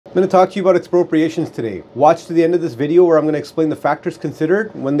I'm going to talk to you about expropriations today. Watch to the end of this video where I'm going to explain the factors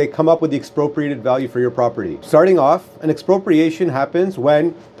considered when they come up with the expropriated value for your property. Starting off, an expropriation happens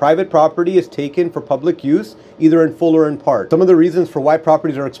when private property is taken for public use, either in full or in part. Some of the reasons for why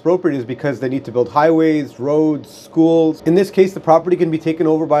properties are expropriated is because they need to build highways, roads, schools. In this case, the property can be taken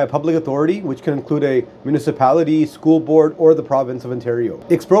over by a public authority, which can include a municipality, school board, or the province of Ontario.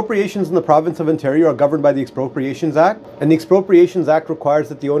 Expropriations in the province of Ontario are governed by the Expropriations Act, and the Expropriations Act requires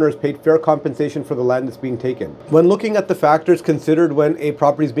that the owner is paid fair compensation for the land that's being taken. When looking at the factors considered when a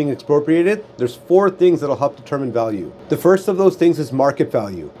property is being expropriated, there's 4 things that'll help determine value. The first of those things is market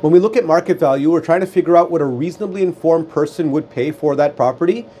value. When we look at market value, we're trying to figure out what a reasonably informed person would pay for that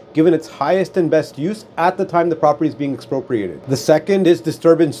property, given its highest and best use at the time the property is being expropriated. The second is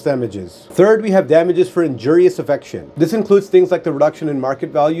disturbance damages. Third, we have damages for injurious affection. This includes things like the reduction in market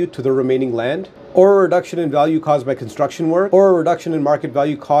value to the remaining land, or a reduction in value caused by construction work, or a reduction in market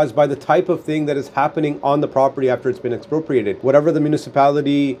value caused by the type of thing that is happening on the property after it's been expropriated. Whatever the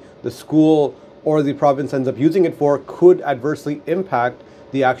municipality, the school, or the province ends up using it for could adversely impact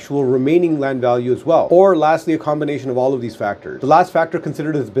the actual remaining land value as well. Or lastly, a combination of all of these factors. The last factor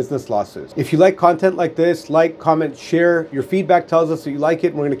considered is business losses. If you like content like this, like, comment, share. Your feedback tells us that you like it,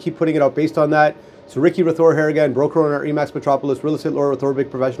 and we're going to keep putting it out based on that. So Ricky Rathore here again, broker owner at Metropolis, real estate lawyer with Baig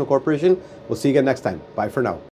Professional Corporation. We'll see you again next time. Bye for now.